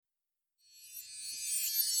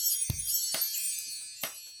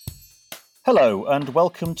Hello and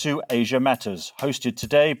welcome to Asia Matters, hosted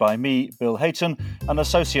today by me, Bill Hayton, an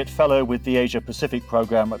Associate Fellow with the Asia Pacific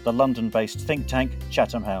Programme at the London-based think tank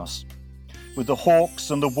Chatham House. With the hawks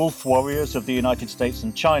and the wolf warriors of the United States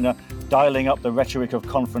and China dialing up the rhetoric of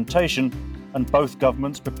confrontation, and both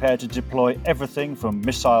governments prepared to deploy everything from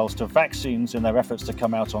missiles to vaccines in their efforts to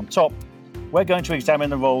come out on top, we're going to examine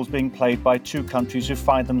the roles being played by two countries who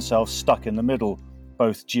find themselves stuck in the middle,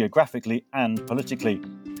 both geographically and politically.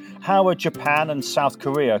 How are Japan and South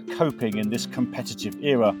Korea coping in this competitive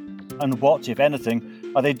era? And what, if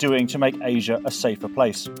anything, are they doing to make Asia a safer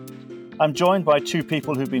place? I'm joined by two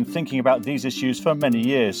people who've been thinking about these issues for many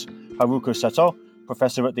years. Haruko Sato,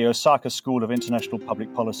 Professor at the Osaka School of International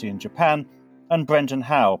Public Policy in Japan, and Brendan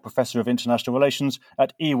Howe, Professor of International Relations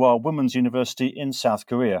at Ewha Women's University in South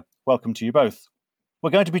Korea. Welcome to you both.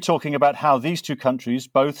 We're going to be talking about how these two countries,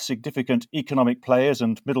 both significant economic players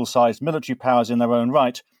and middle-sized military powers in their own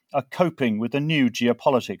right, are coping with the new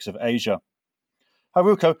geopolitics of Asia.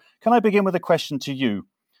 Haruko, can I begin with a question to you?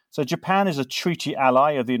 So Japan is a treaty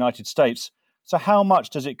ally of the United States. So how much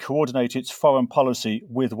does it coordinate its foreign policy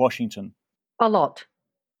with Washington? A lot.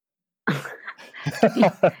 I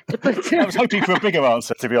was hoping for a bigger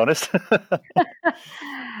answer, to be honest.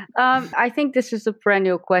 I think this is a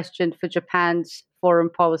perennial question for Japan's foreign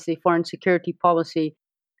policy, foreign security policy,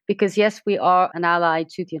 because yes, we are an ally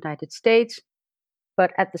to the United States,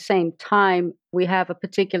 but at the same time, we have a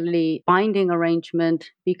particularly binding arrangement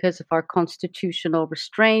because of our constitutional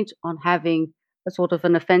restraint on having a sort of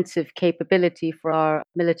an offensive capability for our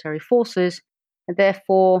military forces. And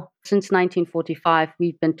therefore, since 1945,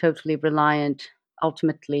 we've been totally reliant,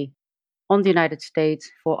 ultimately, on the United States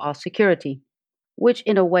for our security, which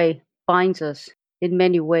in a way binds us in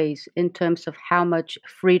many ways in terms of how much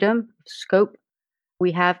freedom, scope,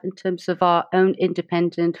 we have in terms of our own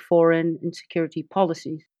independent foreign and security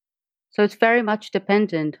policies. So it's very much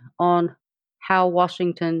dependent on how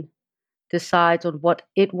Washington decides on what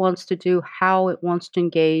it wants to do, how it wants to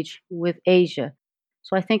engage with Asia.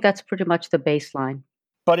 So I think that's pretty much the baseline.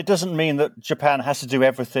 But it doesn't mean that Japan has to do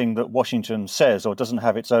everything that Washington says or doesn't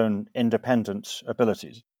have its own independent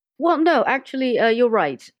abilities. Well, no, actually, you're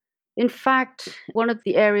right. In fact, one of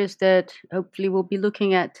the areas that hopefully we'll be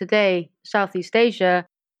looking at today, Southeast Asia,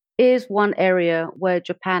 is one area where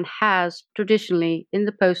Japan has traditionally, in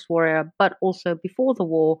the post-war era, but also before the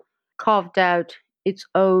war, carved out its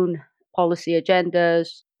own policy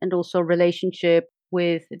agendas and also relationship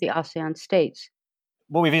with the ASEAN states.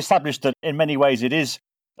 Well, we've established that in many ways it is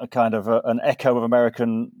a kind of an echo of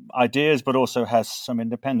American ideas, but also has some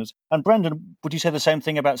independence. And Brendan, would you say the same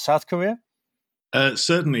thing about South Korea?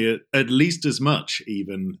 Certainly, at least as much,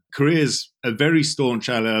 even. Korea is a very staunch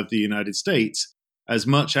ally of the United States, as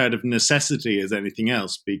much out of necessity as anything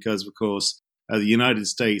else, because, of course, the United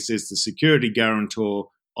States is the security guarantor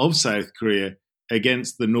of South Korea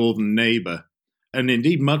against the northern neighbor. And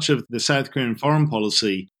indeed, much of the South Korean foreign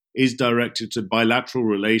policy is directed to bilateral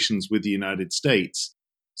relations with the United States.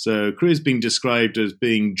 So Korea has been described as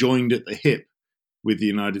being joined at the hip with the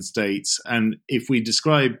United States. And if we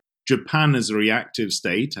describe Japan as a reactive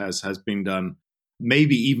state, as has been done,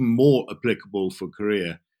 maybe even more applicable for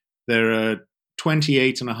Korea. There are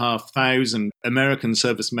 28,500 American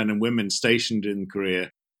servicemen and women stationed in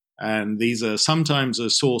Korea, and these are sometimes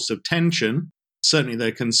a source of tension. Certainly there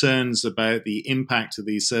are concerns about the impact of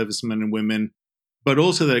these servicemen and women, but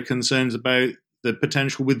also there are concerns about the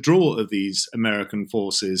potential withdrawal of these American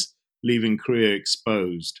forces, leaving Korea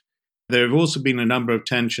exposed. There have also been a number of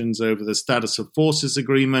tensions over the status of forces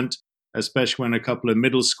agreement, especially when a couple of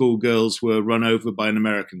middle school girls were run over by an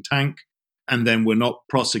American tank and then were not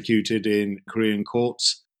prosecuted in Korean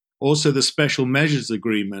courts. Also, the special measures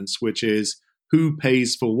agreements, which is who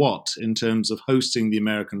pays for what in terms of hosting the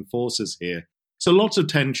American forces here. So lots of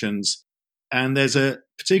tensions. And there's a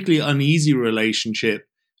particularly uneasy relationship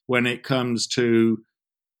when it comes to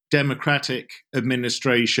democratic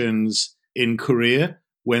administrations in Korea,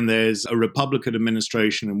 when there's a Republican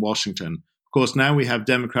administration in Washington. Of course, now we have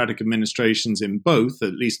democratic administrations in both,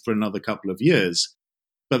 at least for another couple of years.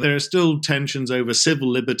 But there are still tensions over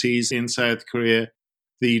civil liberties in South Korea,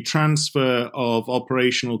 the transfer of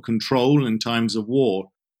operational control in times of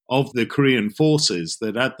war of the Korean forces,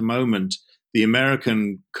 that at the moment the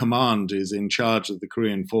American command is in charge of the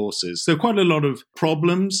Korean forces. So quite a lot of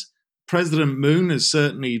problems. President Moon is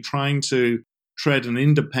certainly trying to tread an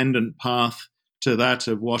independent path to that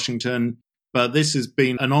of Washington, but this has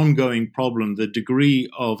been an ongoing problem. The degree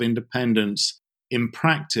of independence in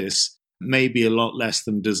practice may be a lot less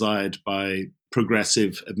than desired by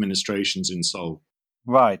progressive administrations in Seoul.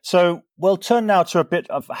 Right. So We'll turn now to a bit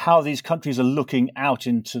of how these countries are looking out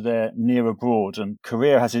into their near abroad. And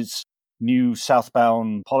Korea has its new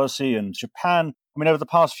southbound policy, and Japan. I mean, over the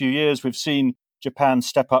past few years, we've seen Japan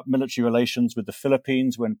step up military relations with the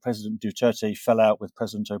Philippines when President Duterte fell out with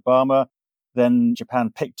President Obama. Then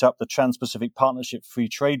Japan picked up the Trans-Pacific Partnership Free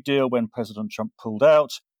Trade Deal when President Trump pulled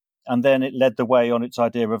out. And then it led the way on its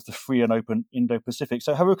idea of the free and open Indo-Pacific.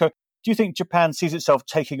 So, Haruko, do you think Japan sees itself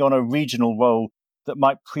taking on a regional role that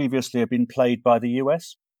might previously have been played by the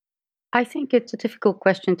US? I think it's a difficult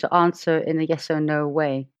question to answer in a yes or no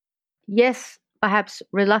way. Yes, perhaps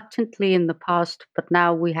reluctantly in the past, but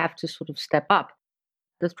now we have to sort of step up.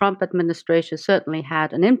 The Trump administration certainly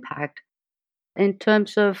had an impact in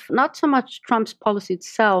terms of not so much Trump's policy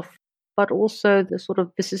itself, but also the sort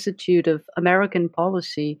of vicissitude of American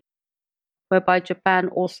policy, whereby Japan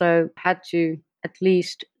also had to at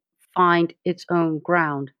least find its own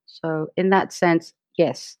ground. So in that sense,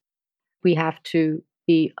 yes, we have to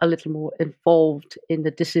be a little more involved in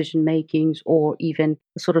the decision makings or even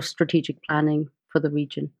the sort of strategic planning for the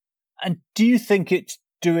region. And do you think it's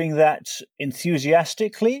doing that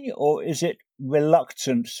enthusiastically, or is it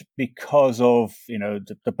reluctant because of,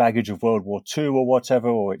 the baggage of World War II or whatever,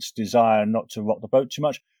 or its desire not to rock the boat too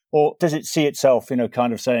much? Or does it see itself,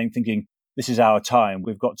 kind of thinking, this is our time,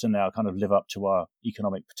 we've got to now kind of live up to our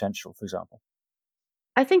economic potential, for example?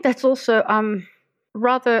 I think that's also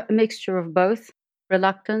rather a mixture of both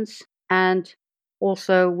reluctance and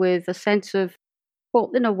also with a sense of, well,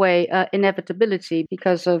 in a way, inevitability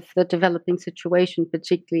because of the developing situation,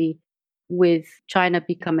 particularly with China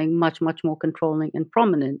becoming much, much more controlling and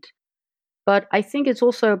prominent. But I think it's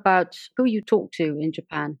also about who you talk to in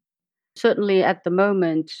Japan. Certainly at the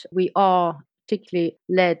moment, we are particularly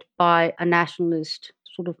led by a nationalist,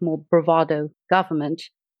 sort of more bravado government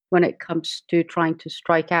when it comes to trying to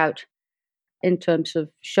strike out in terms of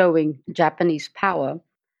showing Japanese power.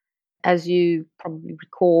 As you probably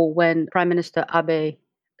recall, when Prime Minister Abe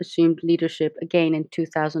assumed leadership again in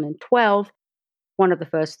 2012, one of the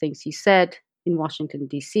first things he said in Washington,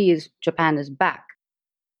 D.C. is Japan is back.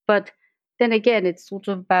 But then again, it's sort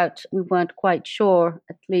of about we weren't quite sure,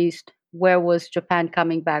 at least, where was Japan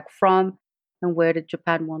coming back from and where did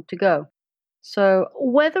Japan want to go. So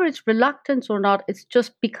whether it's reluctance or not, it's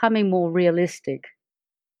just becoming more realistic.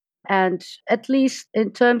 And at least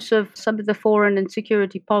in terms of some of the foreign and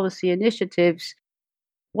security policy initiatives,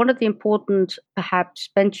 one of the important, perhaps,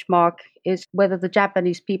 benchmark is whether the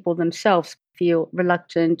Japanese people themselves feel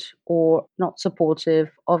reluctant or not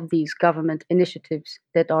supportive of these government initiatives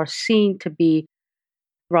that are seen to be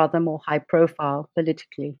rather more high profile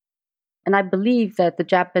politically. And I believe that the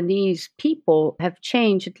Japanese people have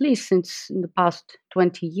changed, at least since in the past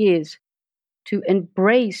 20 years, to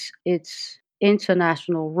embrace its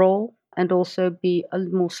international role and also be a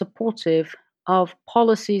little more supportive of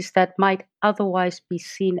policies that might otherwise be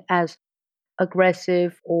seen as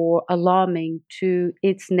aggressive or alarming to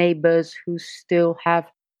its neighbors who still have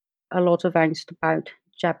a lot of angst about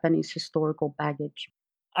Japanese historical baggage.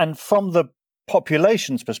 And from the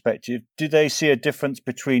population's perspective, do they see a difference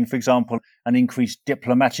between, for example, an increased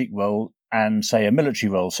diplomatic role and, say, a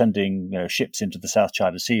military role, sending ships into the South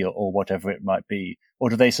China Sea or whatever it might be?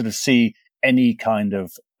 Or do they sort of see any kind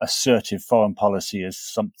of assertive foreign policy as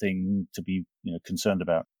something to be concerned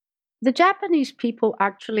about? The Japanese people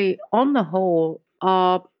actually, on the whole,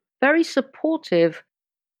 are very supportive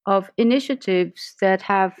of initiatives that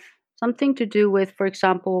have something to do with, for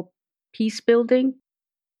example, peace building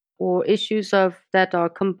or issues that are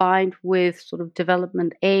combined with sort of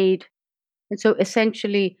development aid. And so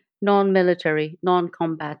essentially non-military,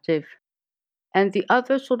 non-combative. And the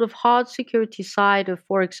other sort of hard security side of,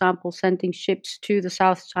 for example, sending ships to the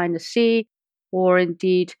South China Sea, or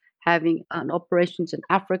indeed having operations in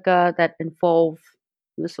Africa that involve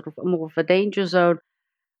the sort of more of a danger zone,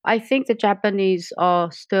 I think the Japanese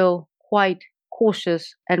are still quite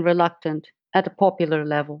cautious and reluctant at a popular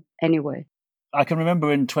level anyway. I can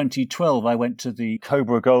remember in 2012, I went to the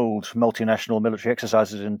Cobra Gold multinational military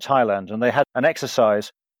exercises in Thailand, and they had an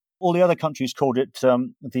exercise. All the other countries called it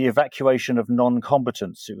the evacuation of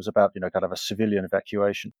non-combatants. It was about, kind of a civilian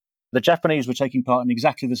evacuation. The Japanese were taking part in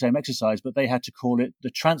exactly the same exercise, but they had to call it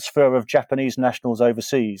the transfer of Japanese nationals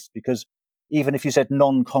overseas, because even if you said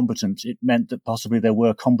non-combatant, it meant that possibly there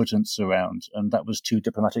were combatants around, and that was too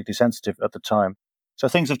diplomatically sensitive at the time. So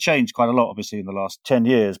things have changed quite a lot, obviously, in the last 10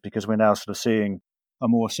 years, because we're now sort of seeing a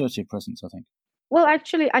more assertive presence, I think. Well,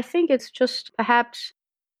 actually, I think it's just perhaps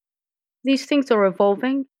these things are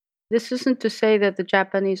evolving. This isn't to say that the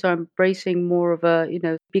Japanese are embracing more of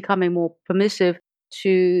a, becoming more permissive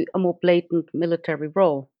to a more blatant military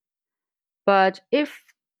role. But if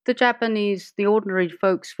the Japanese, the ordinary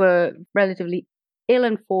folks, were relatively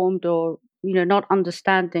ill-informed or, not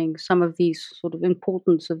understanding some of these sort of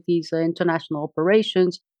importance of these international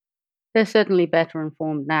operations, they're certainly better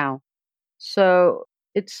informed now. So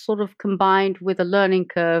it's sort of combined with a learning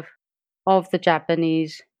curve of the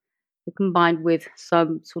Japanese, combined with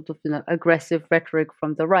some sort of aggressive rhetoric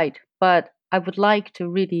from the right. But I would like to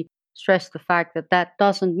really stress the fact that that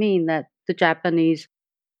doesn't mean that the Japanese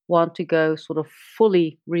want to go sort of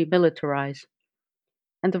fully remilitarize.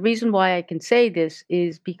 And the reason why I can say this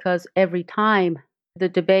is because every time the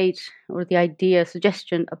debate or the idea,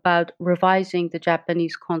 suggestion about revising the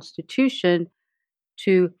Japanese constitution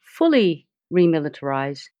to fully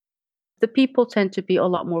remilitarize, the people tend to be a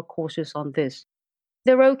lot more cautious on this.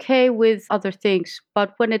 They're okay with other things,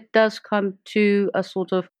 but when it does come to a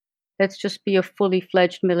sort of, let's just be a fully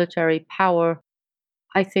fledged military power,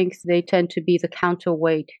 I think they tend to be the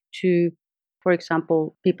counterweight to, for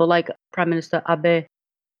example, people like Prime Minister Abe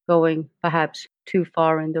going perhaps too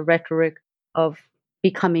far in the rhetoric of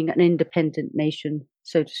becoming an independent nation,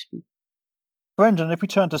 so to speak. Brendan, if we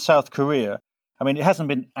turn to South Korea, I mean, it hasn't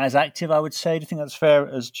been as active, I would say. Do you think that's fair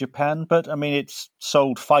as Japan? But, I mean, it's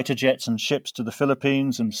sold fighter jets and ships to the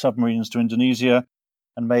Philippines and submarines to Indonesia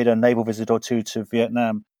and made a naval visit or two to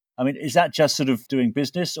Vietnam. I mean, is that just sort of doing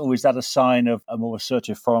business, or is that a sign of a more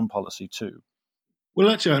assertive foreign policy too? Well,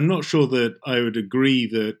 actually, I'm not sure that I would agree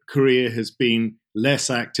that Korea has been less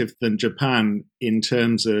active than Japan in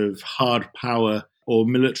terms of hard power or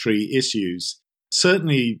military issues.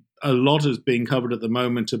 Certainly, a lot is being covered at the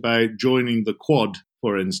moment about joining the Quad,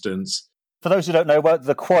 for instance. For those who don't know, well,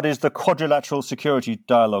 the Quad is the Quadrilateral Security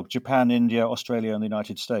Dialogue, Japan, India, Australia, and the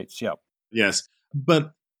United States. Yeah. Yes.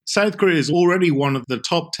 But South Korea is already one of the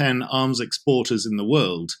top 10 arms exporters in the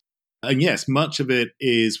world. And yes, much of it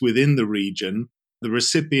is within the region. The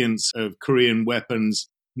recipients of Korean weapons,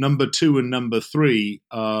 number 2 and number 3,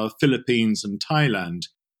 are Philippines and Thailand.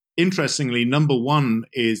 Interestingly, number 1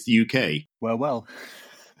 is the UK. Well.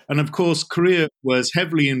 And of course, Korea was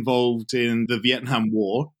heavily involved in the Vietnam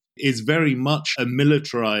War, is very much a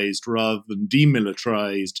militarized rather than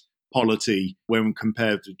demilitarized polity when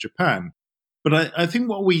compared to Japan. But I think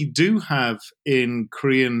what we do have in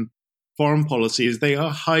Korean foreign policy is they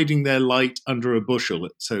are hiding their light under a bushel,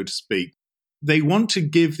 so to speak. They want to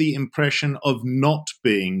give the impression of not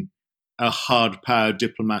being a hard power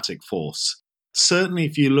diplomatic force. Certainly,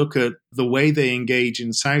 if you look at the way they engage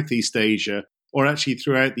in Southeast Asia, or actually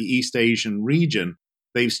throughout the East Asian region,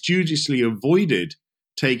 they've studiously avoided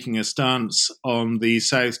taking a stance on the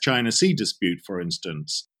South China Sea dispute, for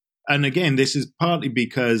instance. And again, this is partly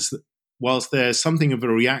because whilst they're something of a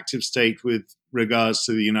reactive state with regards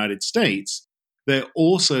to the United States, they're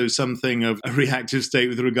also something of a reactive state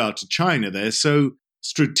with regard to China. They're so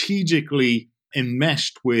strategically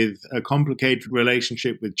enmeshed with a complicated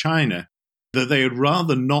relationship with China that they would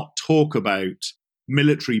rather not talk about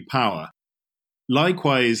military power.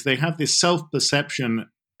 Likewise, they have this self-perception,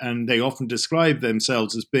 and they often describe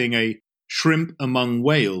themselves as being a shrimp among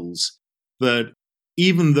whales, that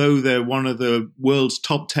even though they're one of the world's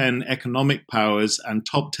top 10 economic powers and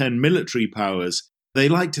top 10 military powers, they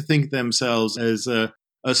like to think themselves as a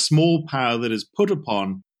small power that is put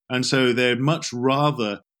upon, and so they'd much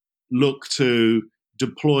rather look to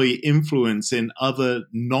deploy influence in other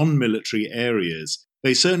non-military areas.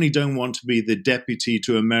 They certainly don't want to be the deputy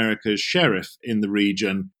to America's sheriff in the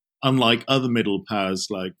region, unlike other middle powers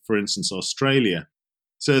like, for instance, Australia.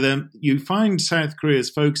 So then you find South Korea is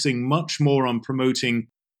focusing much more on promoting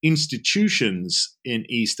institutions in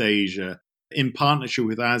East Asia in partnership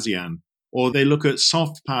with ASEAN, or they look at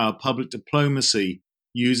soft power public diplomacy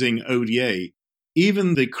using ODA.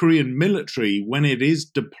 Even the Korean military, when it is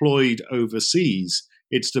deployed overseas,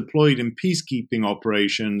 it's deployed in peacekeeping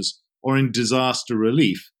operations or in disaster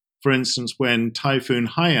relief. For instance, when Typhoon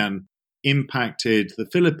Haiyan impacted the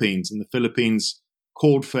Philippines and the Philippines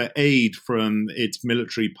called for aid from its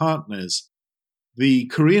military partners, the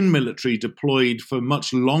Korean military deployed for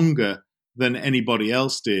much longer than anybody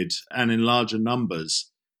else did and in larger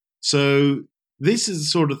numbers. So this is the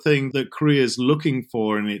sort of thing that Korea is looking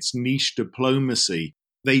for in its niche diplomacy.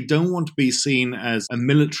 They don't want to be seen as a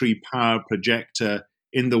military power projector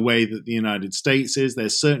in the way that the United States is. They're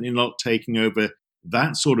certainly not taking over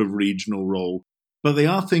that sort of regional role, but they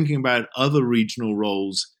are thinking about other regional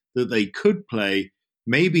roles that they could play,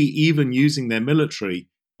 maybe even using their military,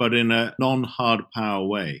 but in a non-hard power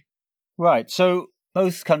way. Right. So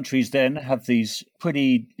both countries then have these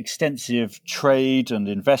pretty extensive trade and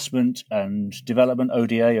investment and development,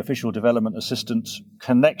 ODA, official development assistance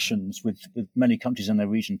connections with many countries in their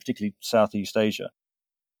region, particularly Southeast Asia.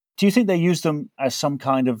 Do you think they use them as some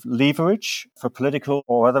kind of leverage for political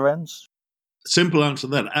or other ends? Simple answer to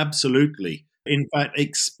that, absolutely. In fact,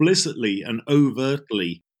 explicitly and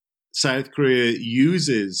overtly, South Korea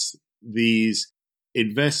uses these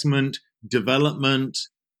investment, development,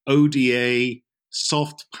 ODA,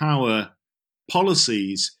 soft power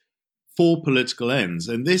policies for political ends.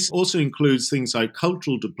 And this also includes things like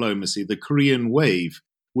cultural diplomacy, the Korean Wave,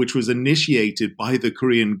 which was initiated by the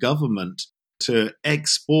Korean government to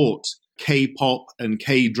export K-pop and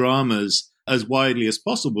K-dramas as widely as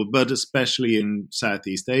possible, but especially in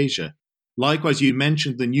Southeast Asia. Likewise, you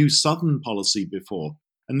mentioned the new Southern policy before,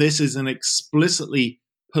 and this is an explicitly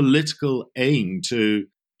political aim to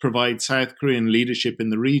provide South Korean leadership in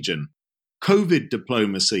the region. COVID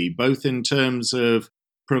diplomacy, both in terms of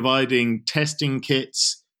providing testing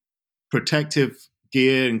kits, protective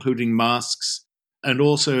gear, including masks, and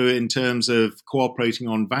also in terms of cooperating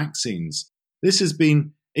on vaccines. This has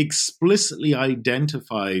been explicitly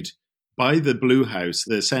identified by the Blue House,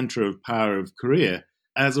 the center of power of Korea,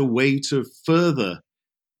 as a way to further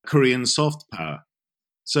Korean soft power.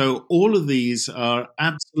 So all of these are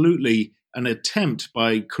absolutely an attempt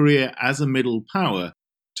by Korea as a middle power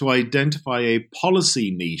to identify a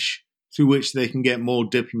policy niche through which they can get more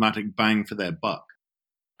diplomatic bang for their buck.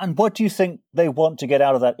 And what do you think they want to get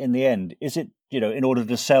out of that in the end? Is it, in order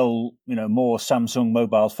to sell, more Samsung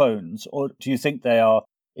mobile phones? Or do you think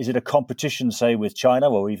is it a competition, say, with China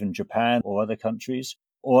or even Japan or other countries?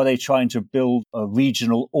 Or are they trying to build a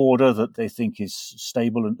regional order that they think is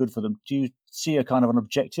stable and good for them? Do you see a kind of an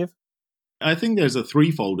objective? I think there's a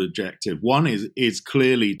threefold objective. One is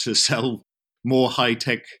clearly to sell more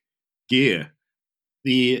high-tech gear.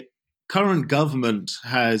 The current government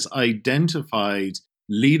has identified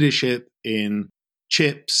leadership in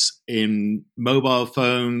chips, in mobile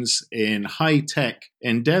phones, in high-tech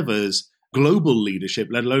endeavors, global leadership,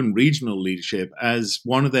 let alone regional leadership, as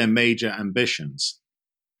one of their major ambitions.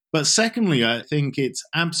 But secondly, I think it's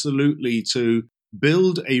absolutely to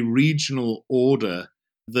build a regional order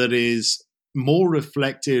that is more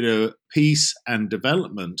reflective of peace and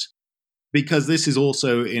development, because this is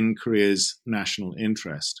also in Korea's national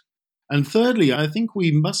interest. And thirdly, I think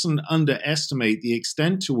we mustn't underestimate the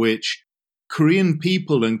extent to which Korean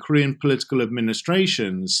people and Korean political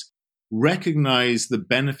administrations recognize the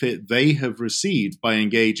benefit they have received by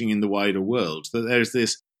engaging in the wider world, that there's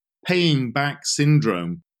this paying back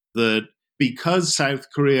syndrome, that because South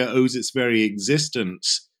Korea owes its very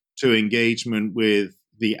existence to engagement with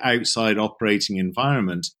the outside operating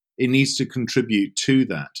environment, it needs to contribute to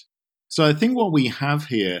that. So I think what we have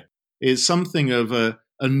here is something of a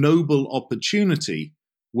noble opportunity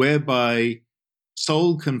whereby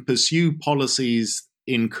Seoul can pursue policies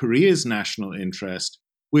in Korea's national interest,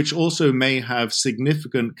 which also may have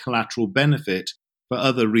significant collateral benefit for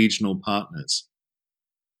other regional partners.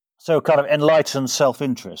 So kind of enlightened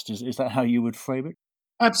self-interest, is that how you would frame it?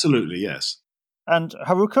 Absolutely, yes. And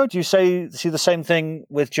Haruka, do you see the same thing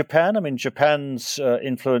with Japan? I mean, Japan's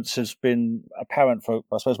influence has been apparent for,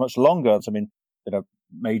 I suppose, much longer. I mean,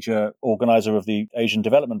 major organizer of the Asian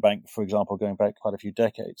Development Bank, for example, going back quite a few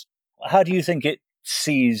decades. How do you think it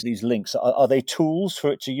sees these links? Are they tools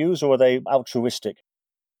for it to use, or are they altruistic?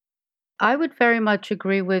 I would very much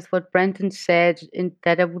agree with what Brendan said, in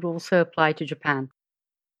that it would also apply to Japan.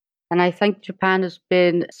 And I think Japan has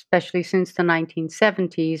been, especially since the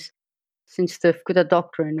 1970s, since the Fukuda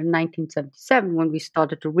Doctrine in 1977, when we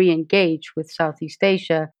started to re-engage with Southeast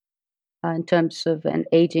Asia in terms of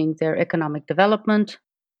aiding their economic development,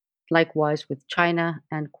 likewise with China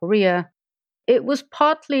and Korea. It was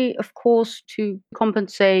partly, of course, to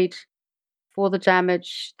compensate for the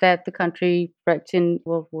damage that the country wreaked in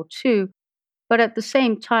World War II. But at the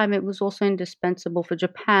same time, it was also indispensable for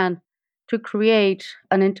Japan to create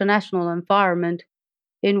an international environment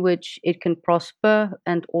in which it can prosper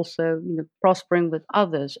and also prospering with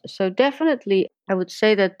others. So definitely, I would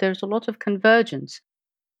say that there's a lot of convergence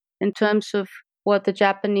in terms of what the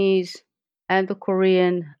Japanese and the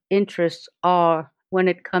Korean interests are when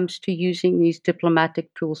it comes to using these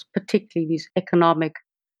diplomatic tools, particularly these economic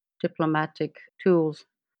diplomatic tools.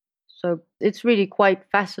 So it's really quite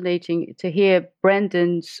fascinating to hear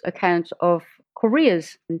Brendan's account of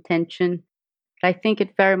Korea's intention. I think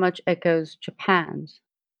it very much echoes Japan's.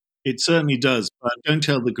 It certainly does, but don't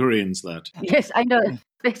tell the Koreans that. Yes, I know.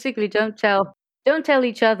 Basically, don't tell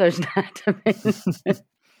each other that.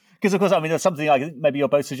 Because, of course, I mean, there's something I think maybe you're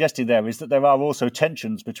both suggesting there, is that there are also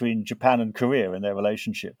tensions between Japan and Korea in their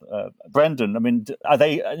relationship. Brendan, I mean, are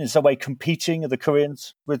they in some way competing, the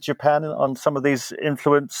Koreans, with Japan on some of these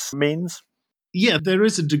influence means? Yeah, there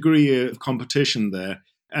is a degree of competition there.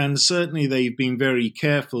 And certainly they've been very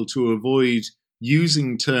careful to avoid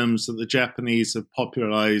using terms that the Japanese have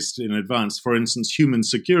popularized in advance. For instance, human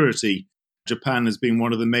security. Japan has been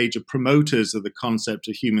one of the major promoters of the concept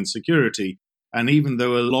of human security. And even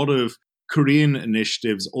though a lot of Korean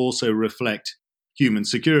initiatives also reflect human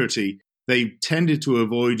security, they tended to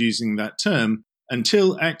avoid using that term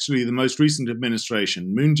until actually the most recent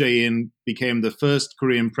administration. Moon Jae-in became the first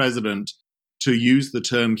Korean president to use the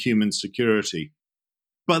term human security.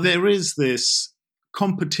 But there is this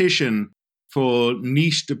competition for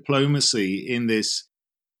niche diplomacy in this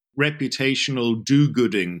reputational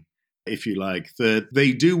do-gooding, if you like, that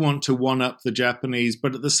they do want to one-up the Japanese,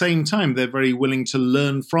 but at the same time, they're very willing to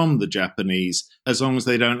learn from the Japanese, as long as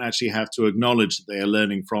they don't actually have to acknowledge that they are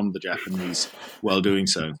learning from the Japanese while doing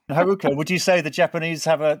so. Haruka, would you say the Japanese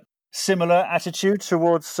have a similar attitude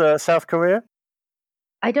towards South Korea?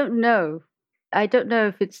 I don't know. I don't know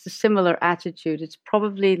if it's the similar attitude. It's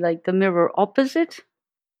probably like the mirror opposite.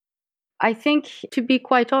 I think, to be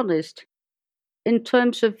quite honest, in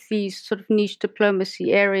terms of these sort of niche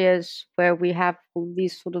diplomacy areas where we have all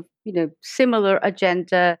these sort of, similar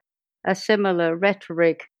agenda, a similar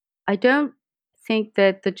rhetoric, I don't think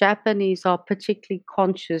that the Japanese are particularly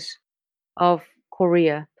conscious of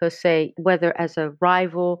Korea per se, whether as a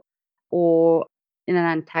rival or in an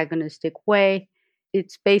antagonistic way.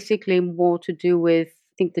 It's basically more to do with,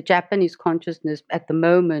 I think the Japanese consciousness at the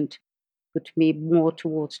moment would be more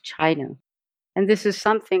towards China. And this is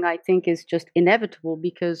something I think is just inevitable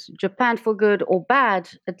because Japan, for good or bad,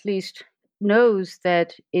 at least knows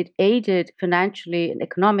that it aided financially and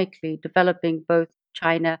economically developing both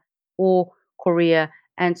China or Korea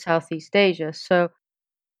and Southeast Asia. So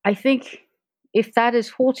I think if that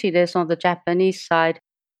is haughtiness on the Japanese side,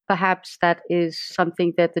 perhaps that is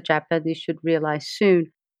something that the Japanese should realize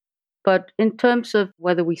soon. But in terms of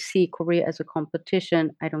whether we see Korea as a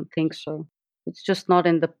competition, I don't think so. It's just not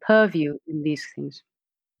in the purview in these things.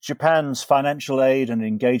 Japan's financial aid and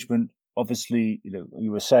engagement, obviously,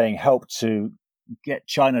 you were saying, helped to get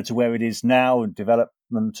China to where it is now in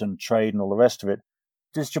development and trade and all the rest of it.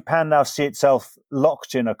 Does Japan now see itself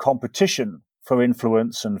locked in a competition for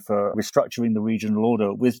influence and for restructuring the regional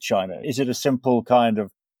order with China? Is it a simple kind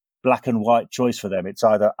of black and white choice for them? It's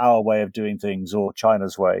either our way of doing things or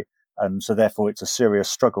China's way. And so therefore it's a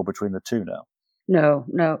serious struggle between the two now. No,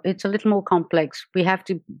 it's a little more complex. We have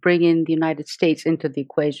to bring in the United States into the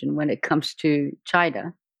equation when it comes to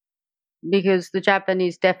China, because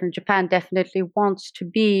Japan definitely wants to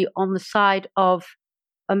be on the side of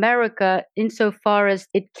America insofar as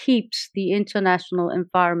it keeps the international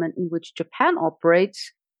environment in which Japan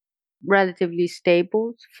operates relatively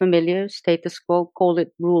stable, familiar, status quo, call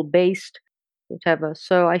it rule-based, whatever.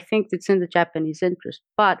 So I think it's in the Japanese interest.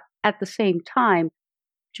 But at the same time,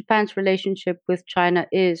 Japan's relationship with China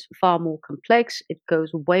is far more complex. It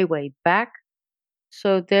goes way, way back.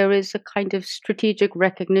 So there is a kind of strategic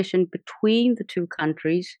recognition between the two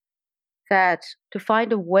countries that to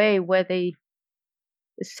find a way where they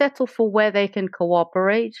settle for where they can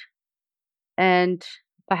cooperate and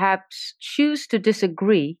perhaps choose to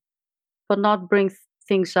disagree, but not bring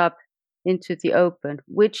things up into the open,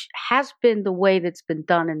 which has been the way that's been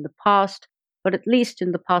done in the past. But at least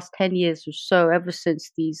in the past 10 years or so, ever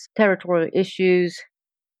since these territorial issues,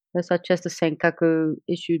 such as the Senkaku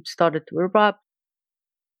issue, started to erupt,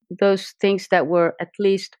 those things that were at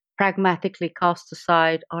least pragmatically cast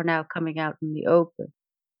aside are now coming out in the open,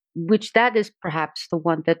 which that is perhaps the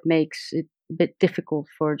one that makes it a bit difficult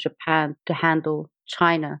for Japan to handle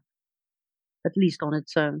China, at least on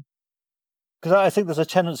its own. Because I think there's a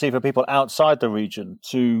tendency for people outside the region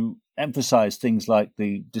to emphasize things like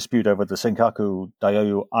the dispute over the Senkaku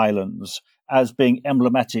Diaoyu Islands as being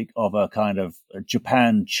emblematic of a kind of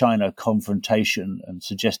Japan-China confrontation and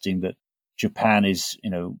suggesting that Japan is,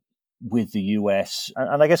 with the US.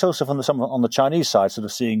 And I guess also from on the Chinese side, sort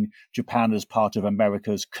of seeing Japan as part of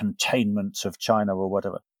America's containment of China or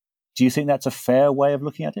whatever. Do you think that's a fair way of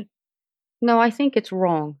looking at it? No, I think it's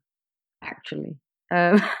wrong, actually.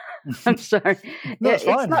 I'm sorry. No, it's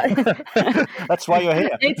fine. That's why you're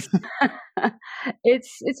here.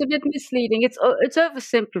 It's a bit misleading. It's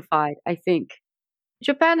oversimplified, I think.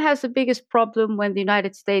 Japan has the biggest problem when the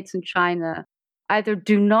United States and China either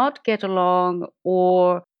do not get along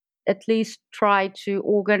or at least try to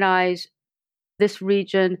organize this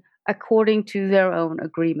region according to their own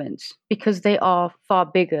agreements, because they are far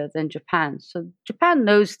bigger than Japan. So Japan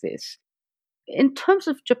knows this. In terms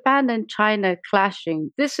of Japan and China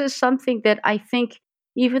clashing, this is something that I think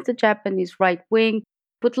even the Japanese right wing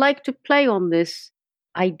would like to play on, this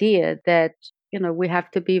idea that, we have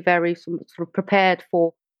to be very sort of prepared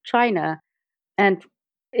for China. And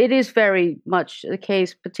It is very much the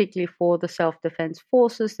case, particularly for the self-defense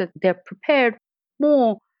forces, that they're prepared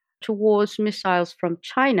more towards missiles from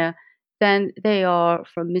China than they are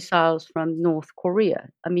from missiles from North Korea.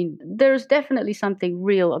 I mean, there's definitely something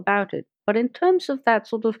real about it. But in terms of that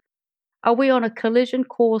sort of, are we on a collision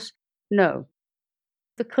course? No.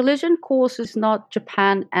 The collision course is not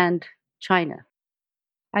Japan and China.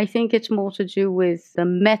 I think it's more to do with the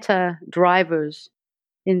meta drivers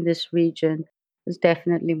in this region. Is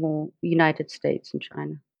definitely more United States and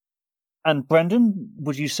China. And Brendan,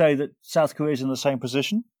 would you say that South Korea is in the same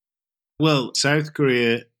position? Well, South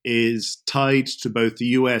Korea is tied to both the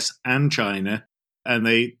US and China, and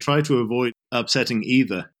they try to avoid upsetting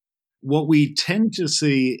either. What we tend to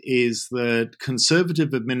see is that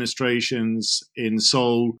conservative administrations in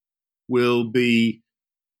Seoul will be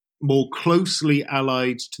more closely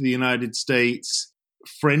allied to the United States,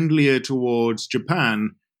 friendlier towards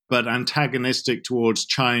Japan, but antagonistic towards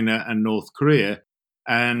China and North Korea.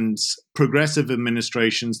 And progressive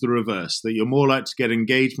administrations, the reverse, that you're more likely to get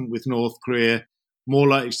engagement with North Korea, more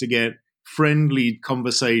likely to get friendly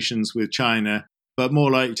conversations with China, but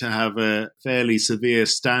more likely to have a fairly severe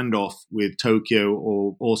standoff with Tokyo,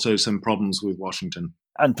 or also some problems with Washington.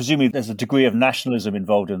 And presumably there's a degree of nationalism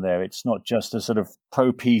involved in there. It's not just a sort of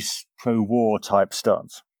pro-peace, pro-war type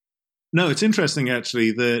stance. No, it's interesting,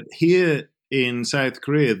 actually, that here in South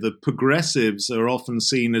Korea, the progressives are often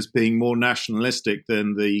seen as being more nationalistic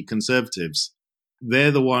than the conservatives.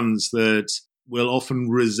 They're the ones that will often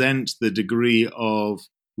resent the degree of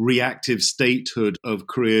reactive statehood of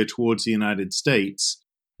Korea towards the United States.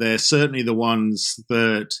 They're certainly the ones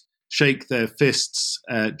that shake their fists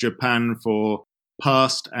at Japan for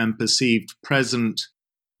past and perceived present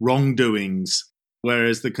wrongdoings,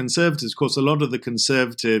 whereas the conservatives, of course, a lot of the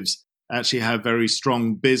conservatives actually have very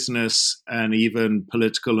strong business and even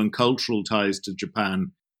political and cultural ties to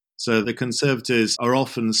Japan. So the conservatives are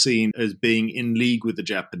often seen as being in league with the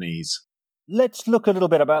Japanese. Let's look a little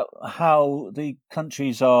bit about how the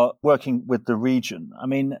countries are working with the region. I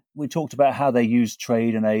mean, we talked about how they use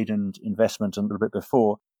trade and aid and investment a little bit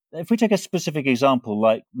before. If we take a specific example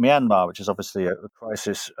like Myanmar, which is obviously a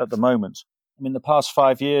crisis at the moment, I mean, the past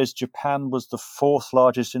 5 years, Japan was the fourth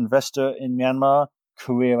largest investor in Myanmar.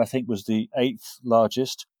 Korea, I think, was the eighth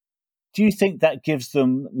largest. Do you think that gives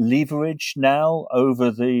them leverage now over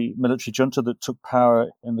the military junta that took power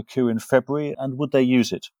in the coup in February? And would they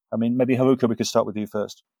use it? I mean, maybe Haruka, we could start with you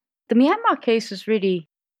first. The Myanmar case is really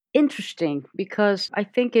interesting because I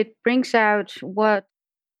think it brings out what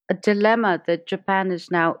a dilemma that Japan is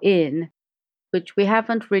now in, which we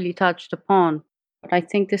haven't really touched upon. But I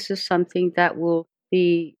think this is something that will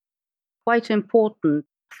be quite important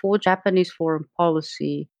for Japanese foreign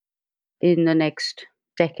policy in the next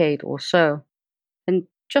decade or so. And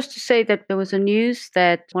just to say that there was a news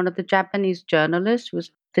that one of the Japanese journalists was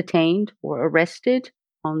detained or arrested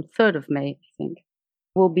on 3rd of May, I think,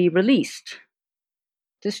 will be released.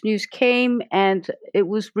 This news came and it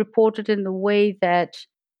was reported in the way that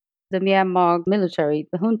the Myanmar military,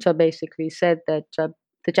 the junta, basically said that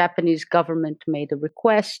the Japanese government made a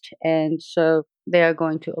request and so they are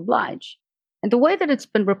going to oblige. And the way that it's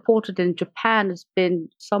been reported in Japan has been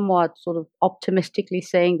somewhat sort of optimistically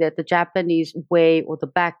saying that the Japanese way or the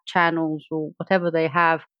back channels or whatever they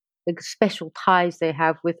have, the special ties they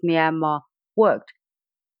have with Myanmar worked.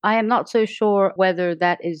 I am not so sure whether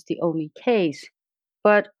that is the only case,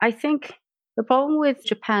 but I think the problem with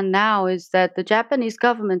Japan now is that the Japanese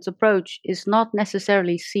government's approach is not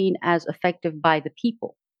necessarily seen as effective by the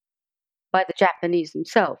people, by the Japanese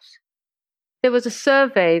themselves. There was a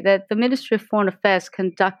survey that the Ministry of Foreign Affairs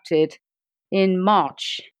conducted in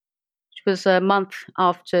March, which was a month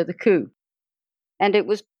after the coup. And it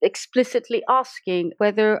was explicitly asking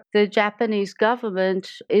whether the Japanese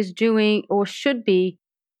government is doing or should be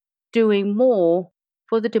doing more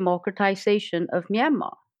for the democratization of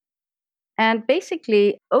Myanmar. And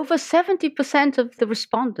basically, over 70% of the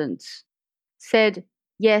respondents said,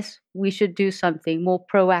 yes, we should do something more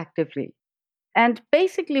proactively. And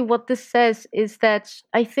basically what this says is that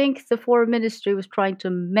I think the foreign ministry was trying to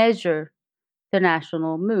measure the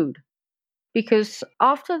national mood. Because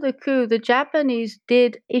after the coup, the Japanese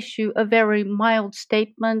did issue a very mild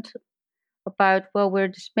statement about, well, we're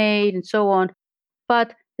dismayed and so on.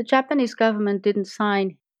 But the Japanese government didn't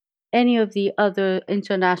sign any of the other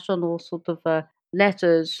international sort of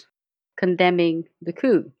letters condemning the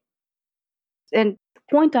coup. And the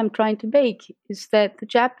point I'm trying to make is that the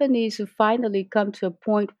Japanese have finally come to a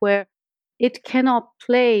point where it cannot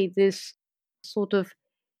play this sort of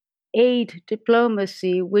aid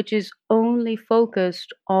diplomacy, which is only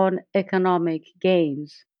focused on economic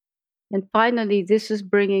gains. And finally, this is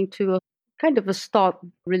bringing to a kind of a stark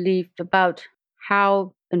relief about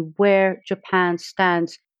how and where Japan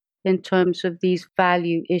stands in terms of these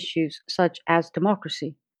value issues, such as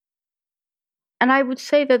democracy. And I would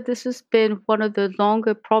say that this has been one of the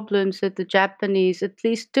longer problems that the Japanese, at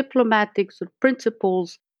least diplomatic sort of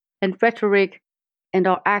principles and rhetoric and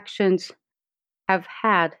our actions have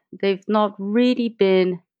had. They've not really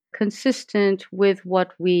been consistent with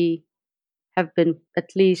what we have been at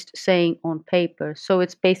least saying on paper. So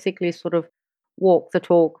it's basically sort of walk the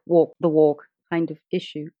talk, walk the walk kind of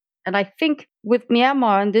issue. And I think with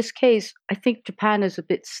Myanmar in this case, I think Japan is a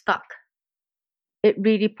bit stuck. It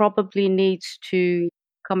really probably needs to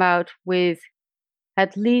come out with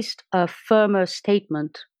at least a firmer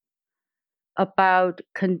statement about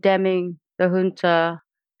condemning the junta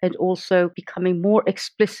and also becoming more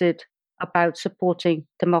explicit about supporting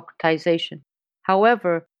democratization.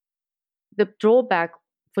 However, the drawback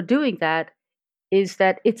for doing that is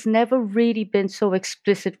that it's never really been so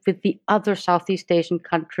explicit with the other Southeast Asian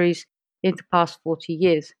countries in the past 40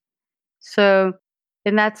 years. So,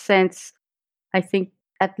 in that sense, I think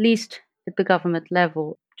at least at the government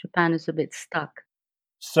level, Japan is a bit stuck.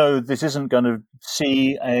 So this isn't going to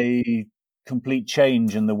see a complete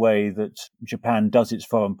change in the way that Japan does its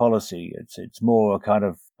foreign policy. It's more a kind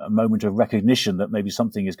of a moment of recognition that maybe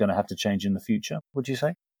something is going to have to change in the future, would you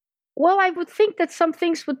say? Well, I would think that some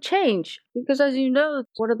things would change because, as you know,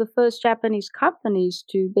 one of the first Japanese companies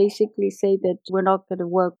to basically say that we're not going to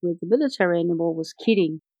work with the military anymore was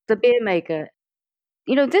Kirin, the beer maker.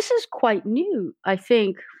 This is quite new, I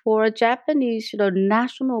think, for a Japanese,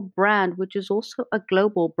 national brand, which is also a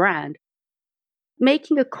global brand,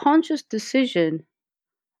 making a conscious decision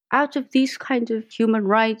out of these kinds of human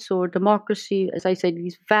rights or democracy, as I said,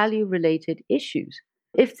 these value-related issues.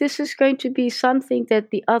 If this is going to be something that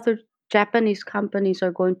the other Japanese companies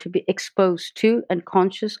are going to be exposed to and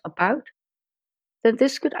conscious about, then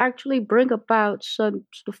this could actually bring about some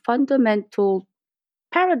sort of fundamental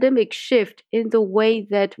paradigmic shift in the way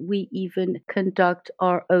that we even conduct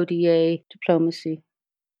our ODA diplomacy.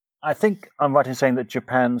 I think I'm right in saying that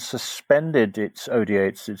Japan suspended its ODA,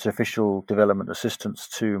 its official development assistance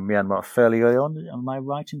to Myanmar fairly early on. Am I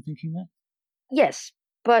right in thinking that? Yes,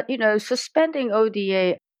 but suspending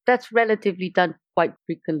ODA, that's relatively done quite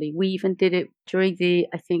frequently. We even did it during the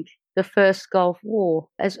first Gulf War.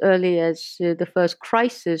 As early as the first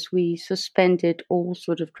crisis, we suspended all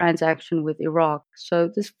sort of transaction with Iraq.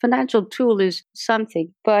 So this financial tool is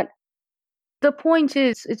something. But the point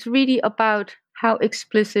is, it's really about how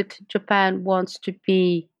explicit Japan wants to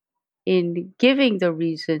be in giving the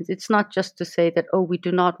reasons. It's not just to say that, we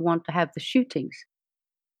do not want to have the shootings,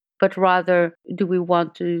 but rather, do we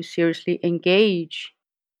want to seriously engage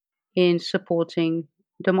in supporting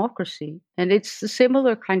democracy? And it's a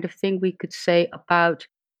similar kind of thing we could say about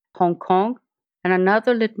Hong Kong. And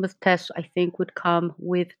another litmus test, I think, would come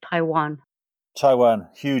with Taiwan. Taiwan,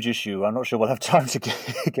 huge issue. I'm not sure we'll have time to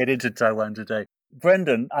get into Taiwan today.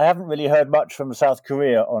 Brendan, I haven't really heard much from South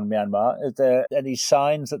Korea on Myanmar. Is there any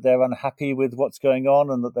signs that they're unhappy with what's going on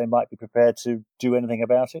and that they might be prepared to do anything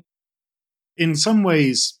about it? In some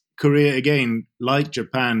ways, Korea, again, like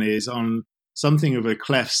Japan, is on something of a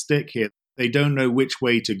cleft stick here. They don't know which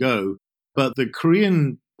way to go. But the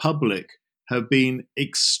Korean public have been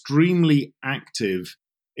extremely active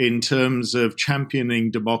in terms of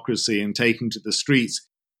championing democracy and taking to the streets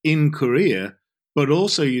in Korea. But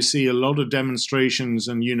also you see a lot of demonstrations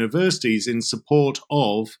and universities in support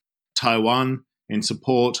of Taiwan, in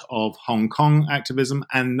support of Hong Kong activism,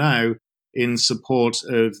 and now in support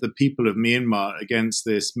of the people of Myanmar against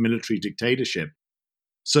this military dictatorship.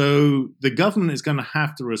 So the government is going to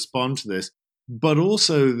have to respond to this, but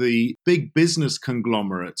also the big business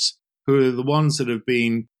conglomerates who are the ones that have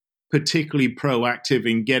been particularly proactive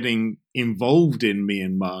in getting involved in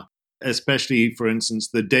Myanmar, especially, for instance,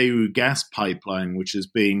 the Daewoo gas pipeline, which is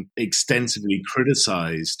being extensively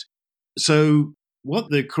criticized. So what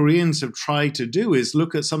the Koreans have tried to do is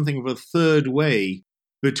look at something of a third way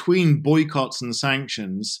between boycotts and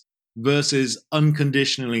sanctions versus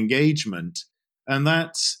unconditional engagement. And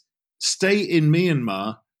that's stay in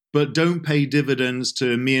Myanmar, but don't pay dividends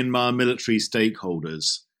to Myanmar military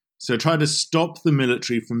stakeholders. So try to stop the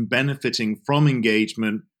military from benefiting from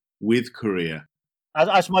engagement with Korea.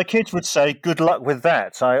 As my kids would say, good luck with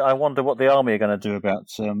that. I wonder what the army are going to do about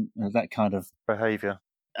that kind of behavior.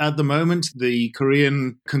 At the moment, the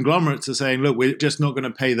Korean conglomerates are saying, look, we're just not going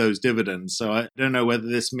to pay those dividends. So I don't know whether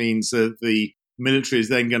this means that the military is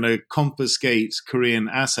then going to confiscate Korean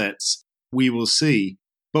assets. We will see.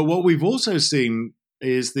 But what we've also seen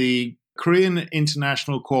is the Korean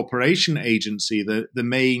International Cooperation Agency, the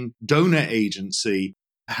main donor agency,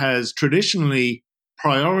 has traditionally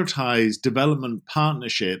prioritized development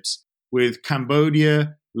partnerships with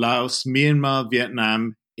Cambodia, Laos, Myanmar,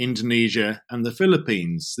 Vietnam, Indonesia, and the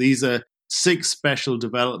Philippines. These are 6 special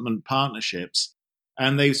development partnerships,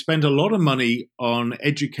 and they've spent a lot of money on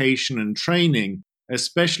education and training,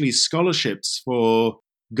 especially scholarships for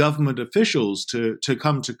government officials to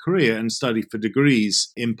come to Korea and study for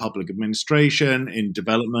degrees in public administration, in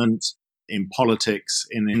development, in politics,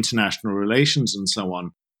 in international relations, and so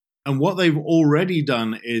on. And what they've already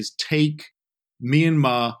done is take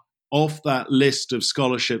Myanmar off that list of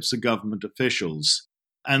scholarships of government officials.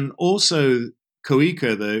 And also,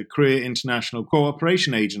 KOICA, the Korea International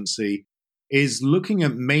Cooperation Agency, is looking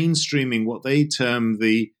at mainstreaming what they term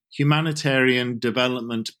the humanitarian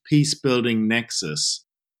development peace-building nexus,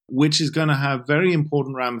 which is going to have very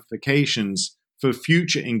important ramifications for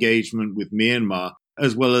future engagement with Myanmar,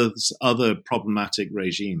 as well as other problematic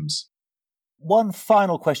regimes. One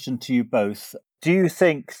final question to you both. Do you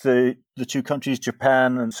think the two countries,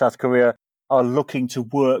 Japan and South Korea, are looking to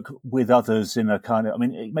work with others in a kind of, I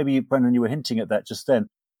mean, maybe, Brendan, you were hinting at that just then,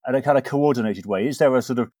 in a kind of coordinated way? Is there a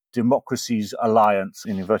sort of democracies alliance,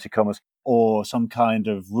 in inverted commas, or some kind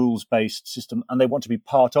of rules-based system, and they want to be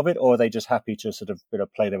part of it, or are they just happy to sort of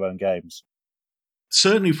play their own games?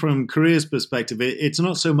 Certainly from Korea's perspective, it's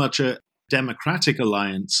not so much a democratic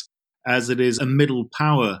alliance as it is a middle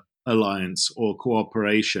power alliance or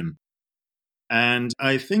cooperation. And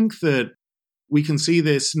I think that we can see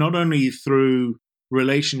this not only through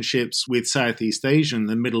relationships with Southeast Asia and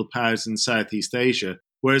the middle powers in Southeast Asia,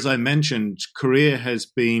 where, as I mentioned, Korea has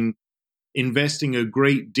been investing a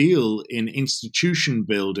great deal in institution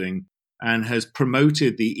building and has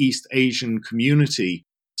promoted the East Asian community,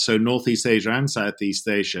 so Northeast Asia and Southeast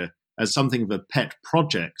Asia, as something of a pet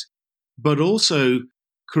project. But also,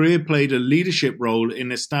 Korea played a leadership role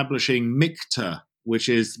in establishing MIKTA, which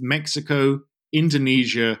is Mexico,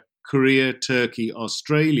 Indonesia, Korea, Turkey,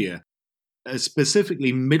 Australia, a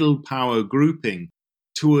specifically middle power grouping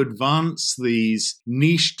to advance these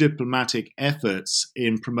niche diplomatic efforts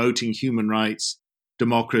in promoting human rights,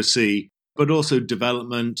 democracy, but also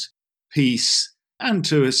development, peace, and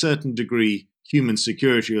to a certain degree, human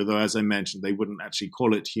security, although, as I mentioned, they wouldn't actually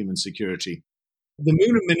call it human security. The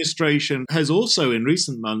Moon administration has also, in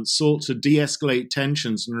recent months, sought to de-escalate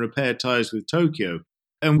tensions and repair ties with Tokyo.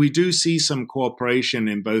 And we do see some cooperation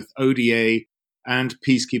in both ODA and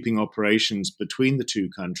peacekeeping operations between the two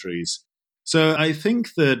countries. So I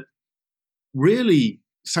think that really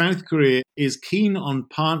South Korea is keen on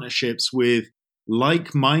partnerships with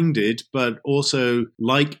like-minded, but also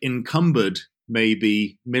like-encumbered,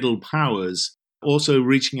 maybe, middle powers, also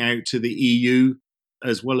reaching out to the EU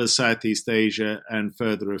as well as Southeast Asia and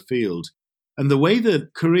further afield. And the way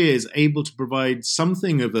that Korea is able to provide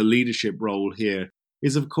something of a leadership role here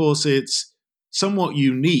is, of course, it's somewhat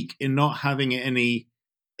unique in not having any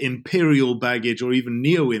imperial baggage or even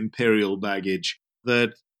neo-imperial baggage,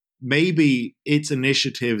 that maybe its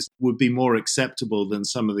initiatives would be more acceptable than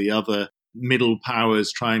some of the other middle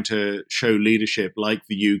powers trying to show leadership, like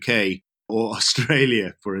the UK or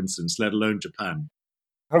Australia, for instance, let alone Japan.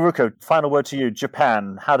 Haruko, final word to you.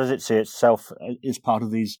 Japan, how does it see itself as part of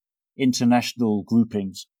these international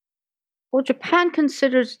groupings? Well, Japan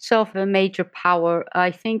considers itself a major power. I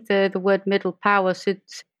think the word middle power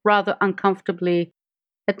sits rather uncomfortably,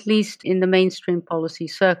 at least in the mainstream policy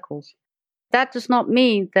circles. That does not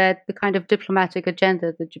mean that the kind of diplomatic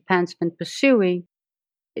agenda that Japan's been pursuing,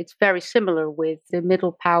 it's very similar with the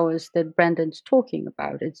middle powers that Brendan's talking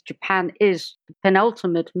about. Japan is the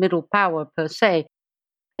penultimate middle power per se,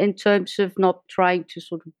 in terms of not trying to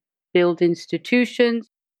sort of build institutions,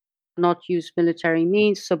 not use military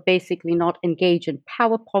means, so basically not engage in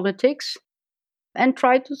power politics, and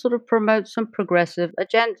try to sort of promote some progressive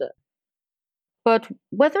agenda. But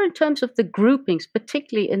whether in terms of the groupings,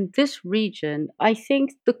 particularly in this region, I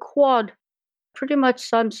think the Quad pretty much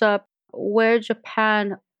sums up where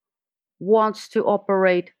Japan wants to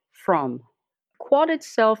operate from. Quad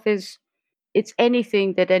itself it's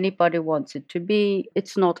anything that anybody wants it to be.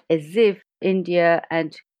 It's not as if India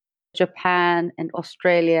and Japan and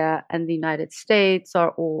Australia and the United States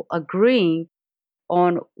are all agreeing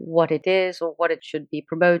on what it is or what it should be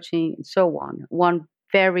promoting and so on. One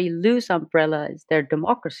very loose umbrella is their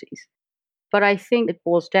democracies. But I think it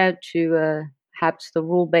boils down to perhaps the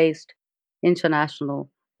rule-based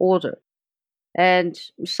international order. And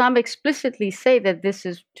some explicitly say that this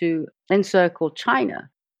is to encircle China,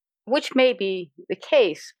 which may be the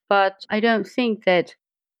case, but I don't think that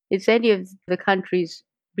it's any of the countries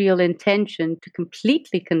real intention to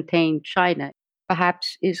completely contain China.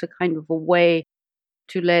 Perhaps is a kind of a way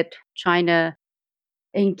to let China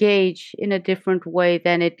engage in a different way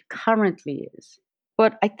than it currently is.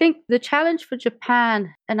 But I think the challenge for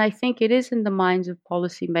Japan, and I think it is in the minds of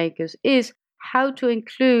policymakers, is how to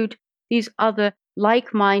include these other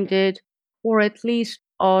like-minded, or at least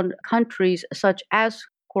on countries such as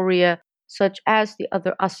Korea, such as the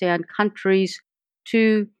other ASEAN countries,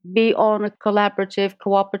 to be on a collaborative,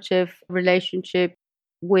 cooperative relationship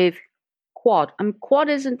with Quad. I mean, Quad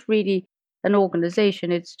isn't really an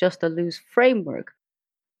organization, it's just a loose framework.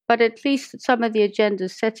 But at least some of the agenda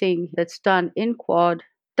setting that's done in Quad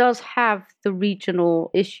does have the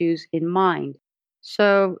regional issues in mind.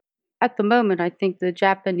 So at the moment, I think the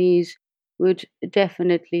Japanese would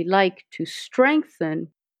definitely like to strengthen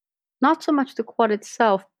not so much the Quad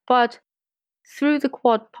itself, but through the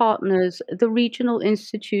Quad partners, the regional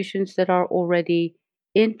institutions that are already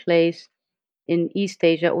in place in East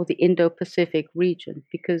Asia or the Indo-Pacific region.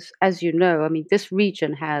 Because as you know, I mean, this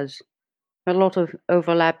region has a lot of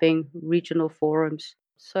overlapping regional forums.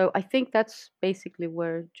 So I think that's basically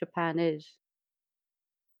where Japan is.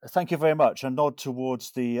 Thank you very much. A nod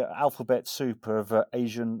towards the alphabet soup of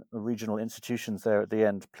Asian regional institutions there at the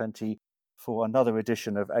end. Plenty for another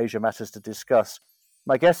edition of Asia Matters to discuss.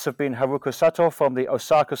 My guests have been Haruko Sato from the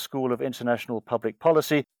Osaka School of International Public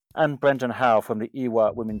Policy and Brendan Howe from the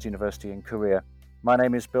Ewha Women's University in Korea. My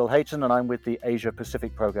name is Bill Hayton and I'm with the Asia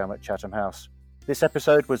Pacific programme at Chatham House. This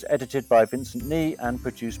episode was edited by Vincent Nee and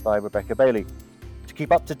produced by Rebecca Bailey. To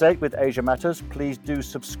keep up to date with Asia Matters, please do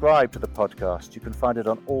subscribe to the podcast. You can find it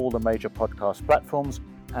on all the major podcast platforms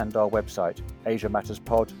and our website,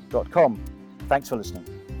 asiamatterspod.com. Thanks for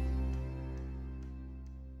listening.